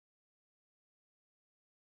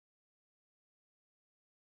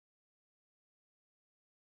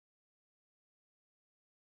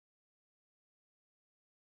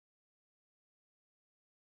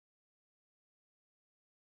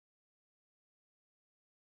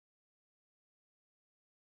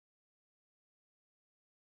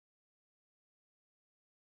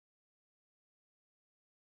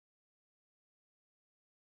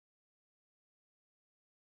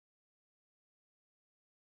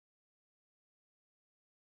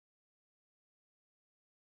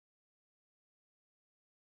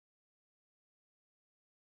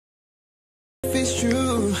is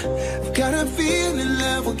true. I've got a feeling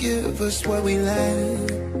love will give us what we lack.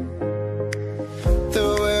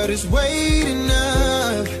 The world is waiting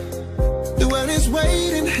up. The world is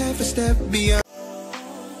waiting half a step beyond.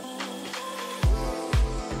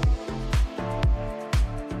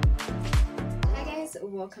 Hi guys,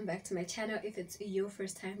 welcome back to my channel. If it's your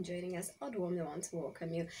first time joining us, I'd warmly want to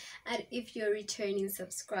welcome you. And if you're a returning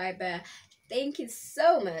subscriber, thank you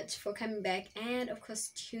so much for coming back and of course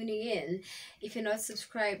tuning in. If you're not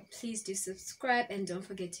subscribed, please do subscribe and don't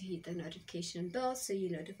forget to hit the notification bell so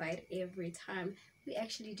you're notified every time we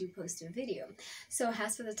actually do post a video. So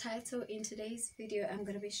as for the title, in today's video I'm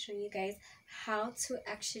going to be showing you guys how to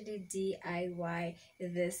actually DIY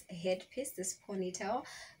this headpiece, this ponytail.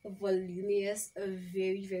 Voluminous,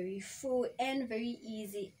 very full and very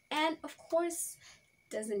easy, and of course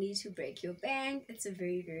doesn't need to break your bank. It's a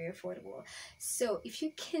very affordable. So if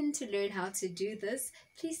you're keen to learn how to do this,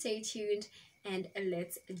 please stay tuned and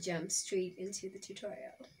let's jump straight into the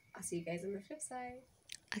tutorial. I'll see you guys on the flip side.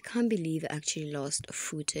 I can't believe I actually lost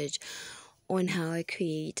footage on how I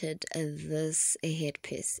created this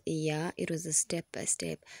headpiece. Yeah, it was a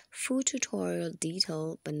step-by-step full tutorial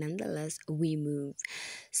detail, but nonetheless we move.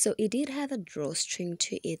 So it did have a drawstring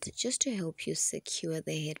to it just to help you secure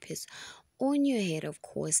the headpiece on your head, of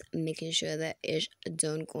course, making sure that it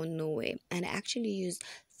don't go nowhere. And I actually used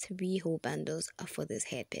 3 whole bundles for this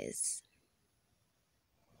headpiece.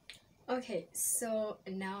 Okay, so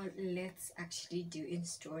now let's actually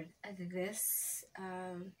install this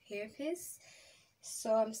hairpiece.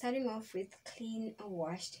 So I'm starting off with clean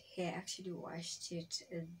washed hair. Actually washed it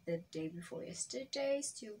the day before yesterday.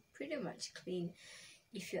 Still pretty much clean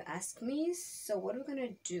if you ask me. So what we're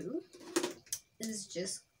gonna do is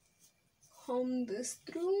just comb this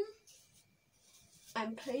through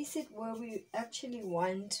and place it where we actually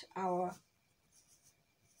want our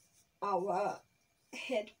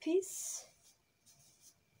headpiece.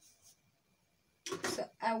 So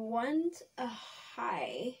I want a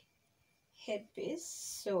high headpiece,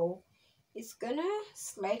 so it's gonna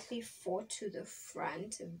slightly fall to the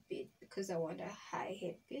front a bit because I want a high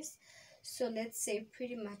headpiece. So let's say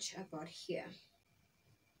pretty much about here.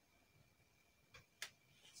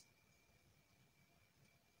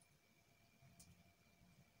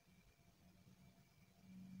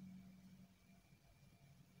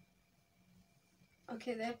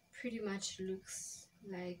 Okay, that pretty much looks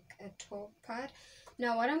like a top part.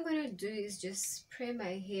 Now what I'm going to do is just spray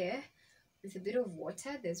my hair with a bit of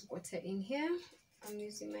water. There's water in here. I'm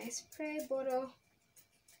using my spray bottle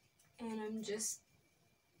and I'm just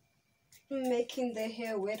making the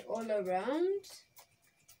hair wet all around.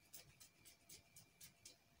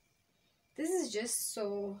 This is just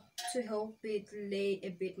so to help it lay a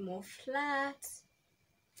bit more flat.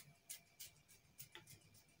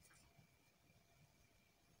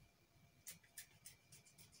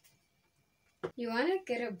 You want to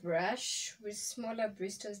get a brush with smaller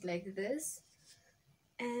bristles like this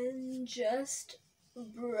and just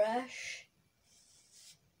brush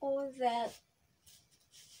all that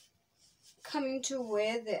coming to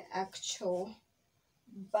where the actual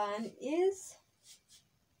bun is.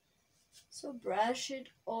 So brush it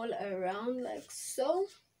all around like so.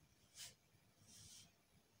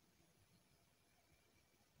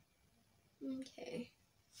 Okay,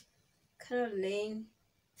 kind of laying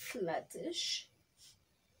flattish.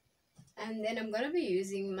 And then I'm gonna be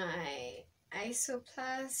using my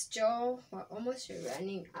Isoplast gel. We're almost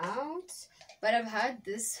running out, but I've had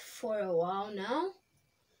this for a while now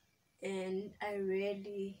and I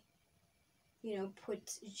really,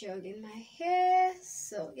 put gel in my hair.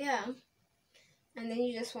 So yeah, and then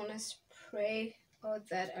you just want to spray all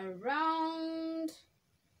that around.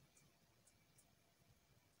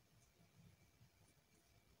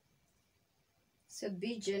 So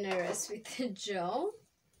be generous with the gel,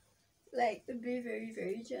 like be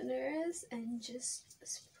very generous and just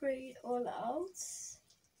spray it all out.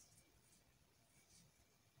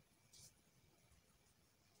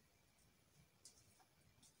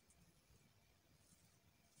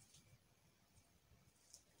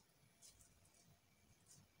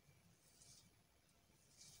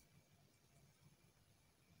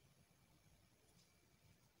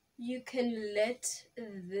 You can let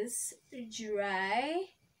this dry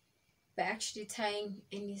by actually tying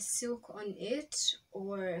any silk on it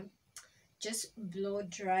or just blow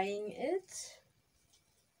drying it,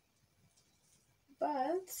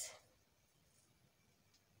 but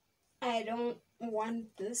I don't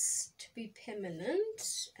want this to be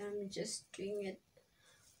permanent. I'm just doing it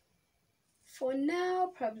for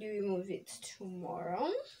now. Probably remove it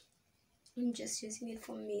tomorrow. I'm just using it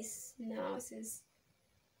for me now since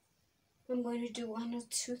I'm going to do one or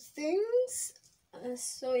two things.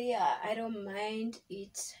 So yeah, I don't mind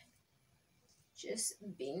it just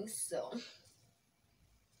being so.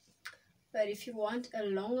 But if you want a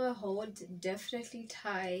longer hold, definitely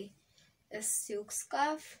tie a silk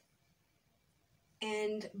scarf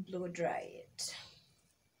and blow dry it.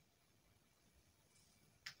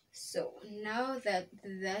 So now that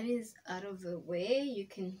that is out of the way, you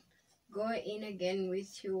can go in again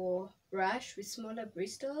with your brush with smaller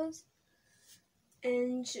bristles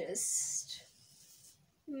and just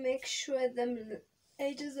make sure the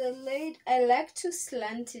edges are laid. I like to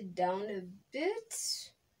slant it down a bit,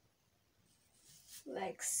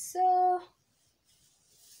 like so.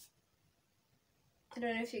 I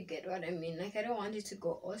don't know if you get what I mean. Like, I don't want it to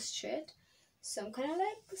go all straight, so I'm kind of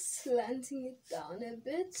like slanting it down a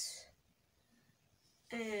bit.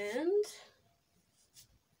 And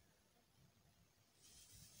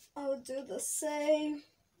I'll do the same.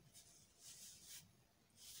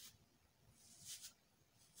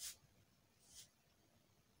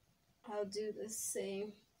 I'll do the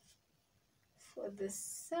same for this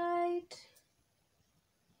side.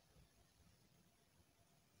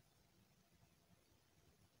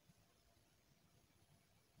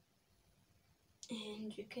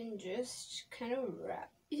 And you can just kind of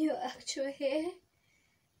wrap your actual hair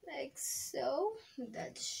like so.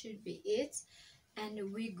 That should be it.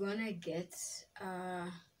 And we're gonna get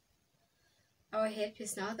our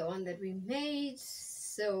headpiece now, the one that we made.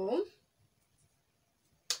 So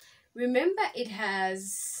remember, it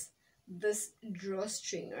has this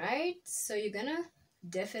drawstring, right? So you're gonna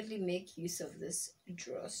definitely make use of this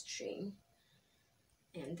drawstring.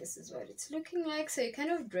 And this is what it's looking like. So you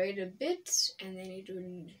kind of braid a bit, and then it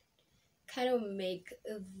will kind of make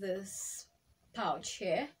this pouch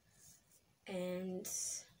here. And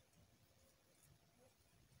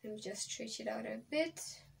let me just stretch it out a bit.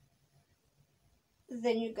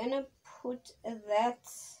 Then you're gonna put that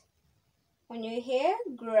on your hair,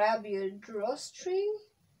 grab your drawstring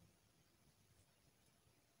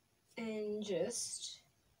and just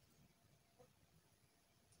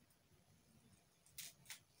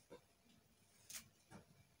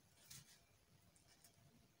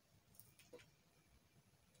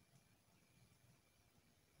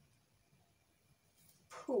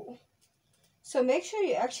pull. So make sure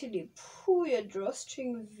you actually pull your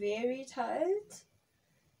drawstring very tight.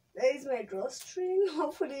 There is my drawstring.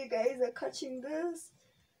 Hopefully you guys are catching this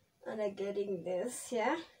and are getting this,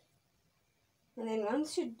 yeah? And then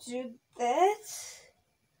once you do that,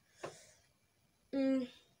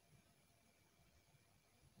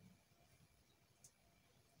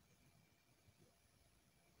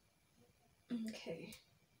 okay.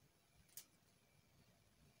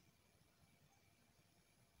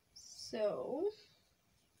 So,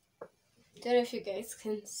 don't know if you guys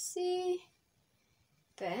can see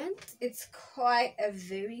that it's quite a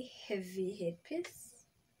very heavy headpiece.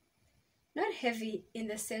 Not heavy in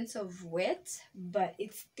the sense of wet, but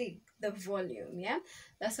it's thick, the volume, yeah?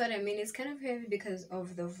 That's what I mean. It's kind of heavy because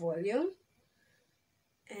of the volume.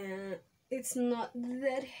 And it's not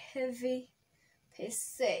that heavy per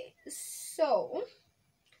se. So,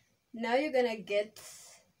 now you're gonna get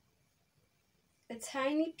a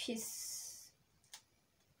tiny piece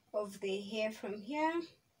of the hair from here,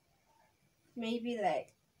 maybe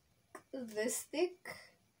like this thick.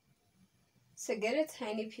 So get a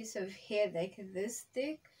tiny piece of hair like this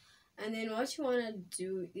thick, and then what you want to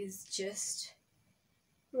do is just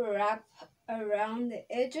wrap around the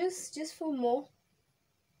edges just for more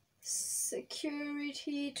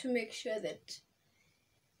security, to make sure that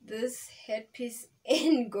this headpiece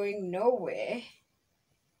ain't going nowhere.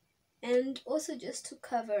 And also just to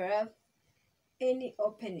cover up any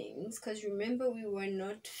openings, because remember, we were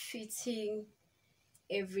not fitting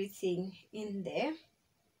everything in there.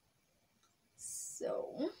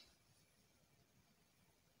 So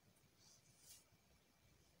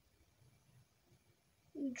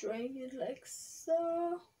drawing it like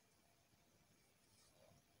so.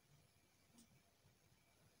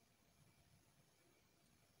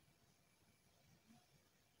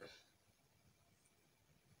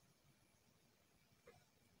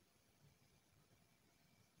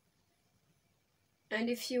 And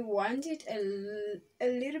if you want it a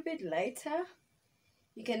little bit lighter,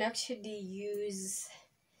 you can actually use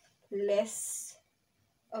less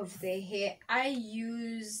of the hair. I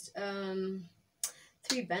used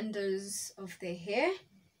 3 bundles of the hair,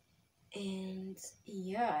 and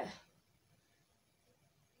yeah,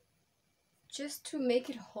 just to make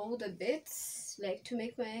it hold a bit, like to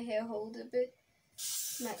make my hair hold a bit,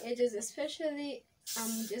 my edges especially.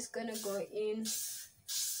 I'm just gonna go in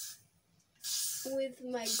with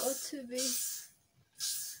my got2b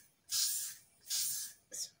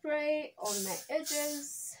spray on my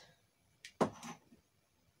edges,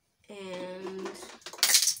 and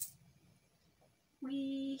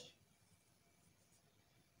we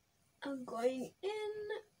are going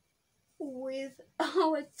in with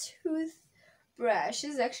our toothbrush.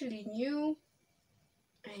 It's actually new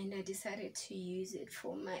and I decided to use it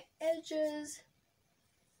for my edges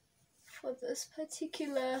for this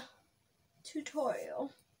particular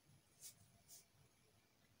tutorial.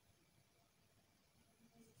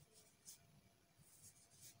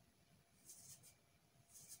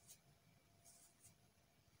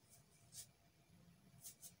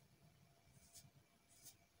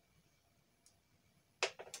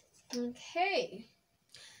 Okay,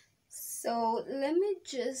 so let me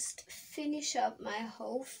just finish up my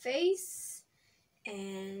whole face,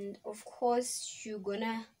 and of course you're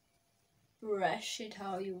gonna brush it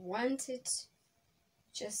how you want it,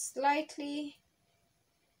 just slightly,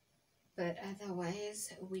 but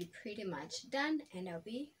otherwise we're pretty much done, and I'll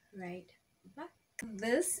be right back.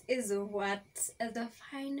 This is what the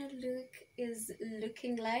final look is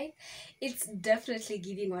looking like. It's definitely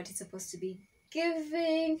giving what it's supposed to be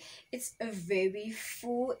giving. It's a very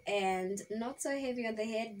full and not so heavy on the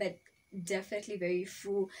head, but definitely very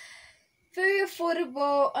full, very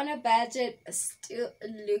affordable, on a budget, still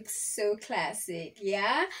looks so classic.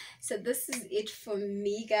 Yeah, so this is it for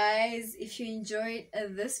me, guys. If you enjoyed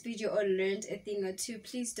this video or learned a thing or two,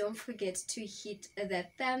 please don't forget to hit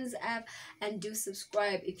that thumbs up and do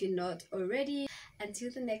subscribe if you're not already.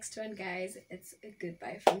 Until the next one, guys, it's a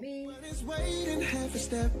goodbye from me. It's waiting half a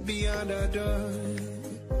step beyond our door.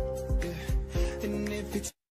 Yeah. And if it's